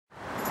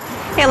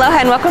Hey, aloha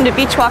and welcome to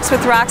Beach Walks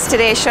with Rocks.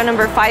 Today is show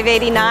number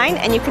 589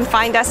 and you can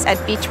find us at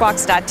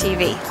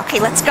beachwalks.tv. Okay,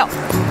 let's go.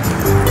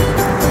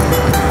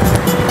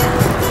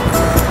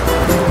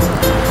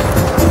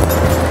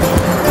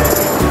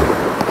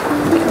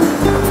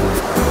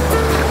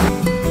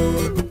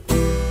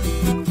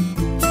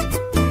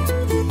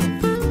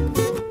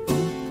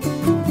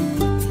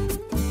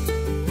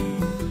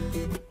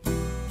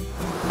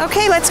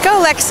 Okay, let's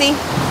go, Lexi.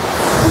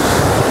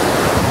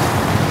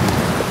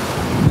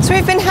 So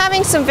we've been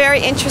having some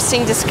very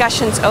interesting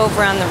discussions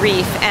over on the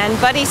reef, and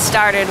Buddy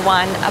started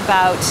one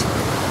about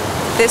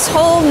this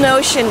whole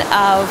notion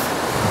of,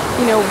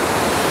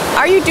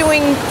 are you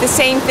doing the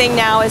same thing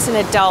now as an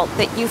adult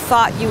that you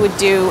thought you would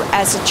do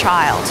as a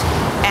child?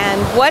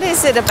 And what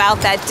is it about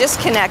that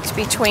disconnect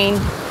between,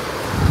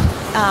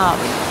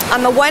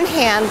 on the one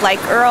hand,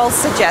 like Earl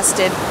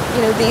suggested,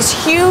 these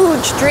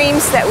huge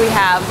dreams that we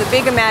have, the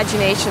big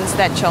imaginations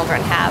that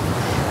children have,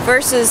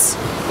 versus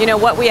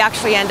what we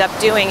actually end up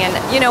doing. And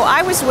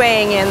I was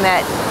weighing in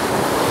that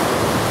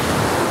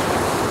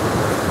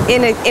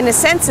in a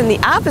sense in the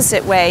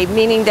opposite way,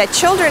 meaning that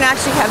children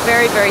actually have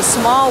very, very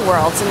small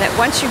worlds, and that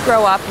once you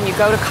grow up and you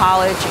go to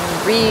college and you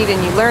read and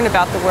you learn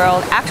about the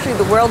world, actually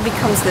the world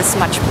becomes this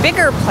much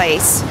bigger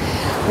place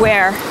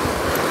where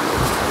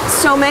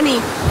so many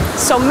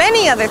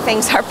other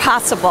things are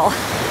possible.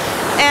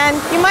 And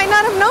you might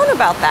not have known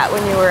about that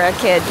when you were a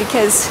kid,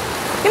 because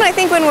I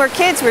think when we're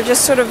kids, we're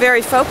just sort of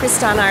very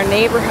focused on our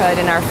neighborhood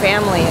and our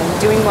family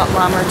and doing what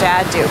mom or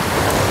dad do.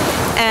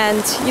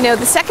 And,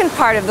 the second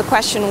part of the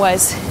question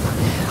was,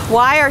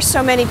 why are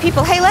so many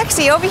people, hey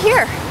Lexi, over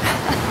here.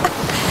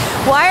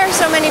 Why are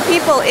so many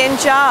people in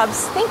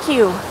jobs, thank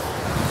you,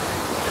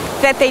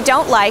 that they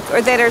don't like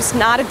or that is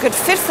not a good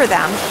fit for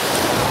them?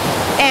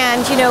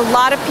 And, a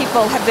lot of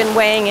people have been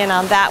weighing in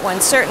on that one.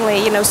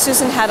 Certainly,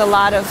 Susan had a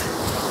lot of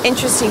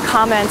interesting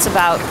comments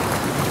about,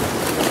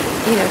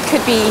 it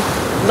could be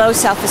low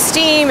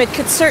self-esteem, it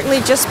could certainly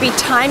just be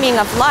timing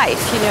of life,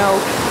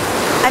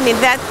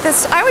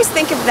 I always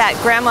think of that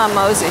Grandma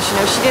Moses,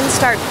 she didn't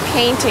start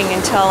painting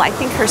until I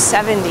think her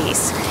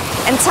 70s.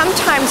 And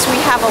sometimes we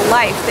have a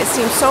life that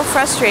seems so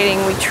frustrating,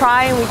 we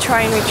try and we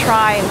try and we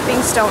try and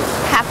things don't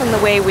happen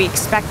the way we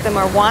expect them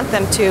or want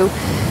them to.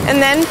 And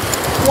then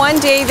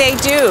one day they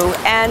do,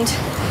 and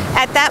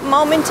at that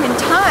moment in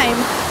time,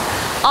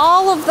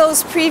 all of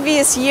those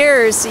previous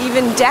years,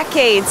 even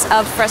decades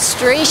of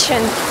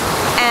frustration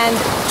and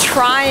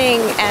trying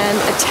and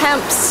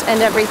attempts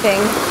and everything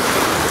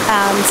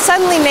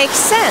suddenly make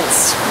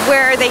sense,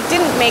 where they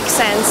didn't make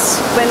sense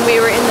when we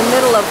were in the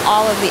middle of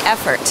all of the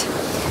effort.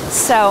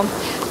 So,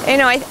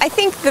 I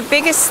think the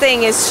biggest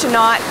thing is to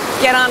not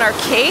get on our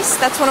case.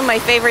 That's one of my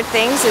favorite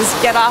things, is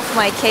get off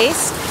my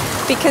case,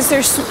 because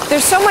there's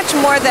so much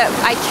more that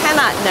I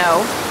cannot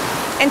know.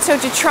 And so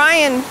to try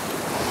and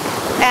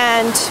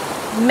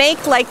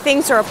make like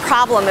things are a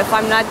problem if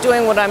I'm not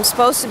doing what I'm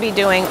supposed to be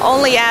doing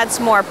only adds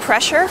more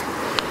pressure,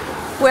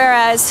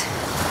 whereas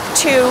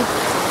to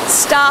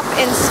stop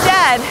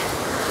instead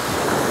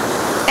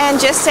and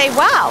just say,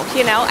 wow,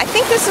 I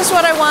think this is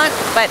what I want,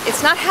 but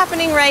it's not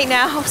happening right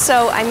now,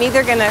 so I'm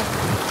either going to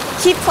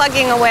keep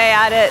plugging away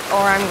at it or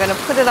I'm going to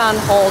put it on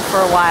hold for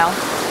a while.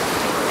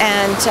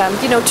 And,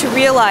 to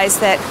realize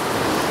that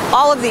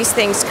all of these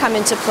things come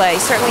into play.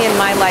 Certainly in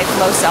my life,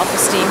 low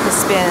self-esteem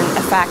has been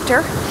a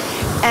factor,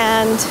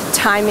 and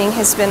timing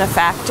has been a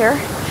factor.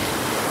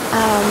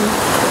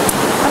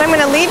 But I'm going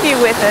to leave you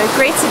with a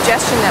great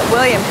suggestion that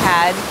William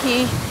had.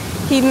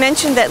 He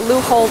mentioned that Lou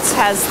Holtz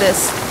has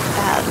this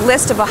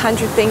list of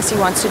 100 things he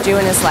wants to do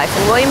in his life.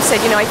 And William said,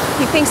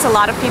 he thinks a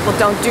lot of people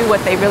don't do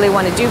what they really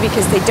want to do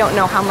because they don't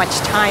know how much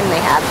time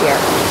they have here.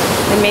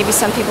 And maybe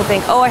some people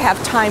think, oh, I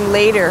have time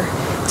later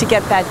to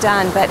get that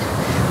done. But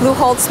Lou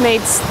Holtz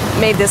made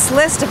this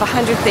list of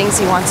 100 things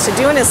he wants to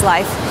do in his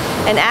life,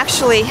 and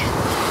actually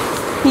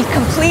he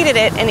completed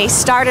it, and he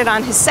started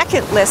on his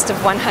second list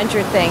of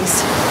 100 things.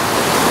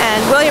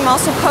 And William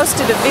also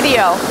posted a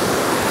video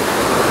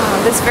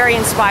that's very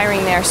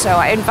inspiring there. So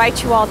I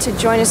invite you all to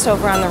join us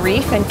over on the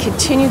reef and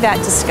continue that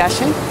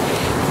discussion.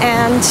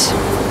 And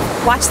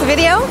watch the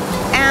video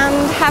and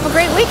have a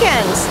great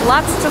weekend.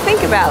 Lots to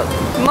think about.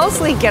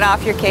 Mostly get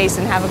off your case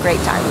and have a great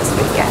time this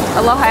weekend.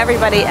 Aloha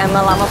everybody, and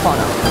malama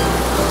pono.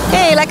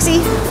 Hey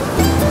Lexi.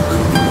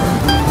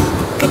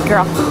 Good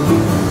girl.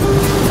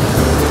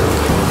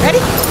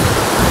 Ready?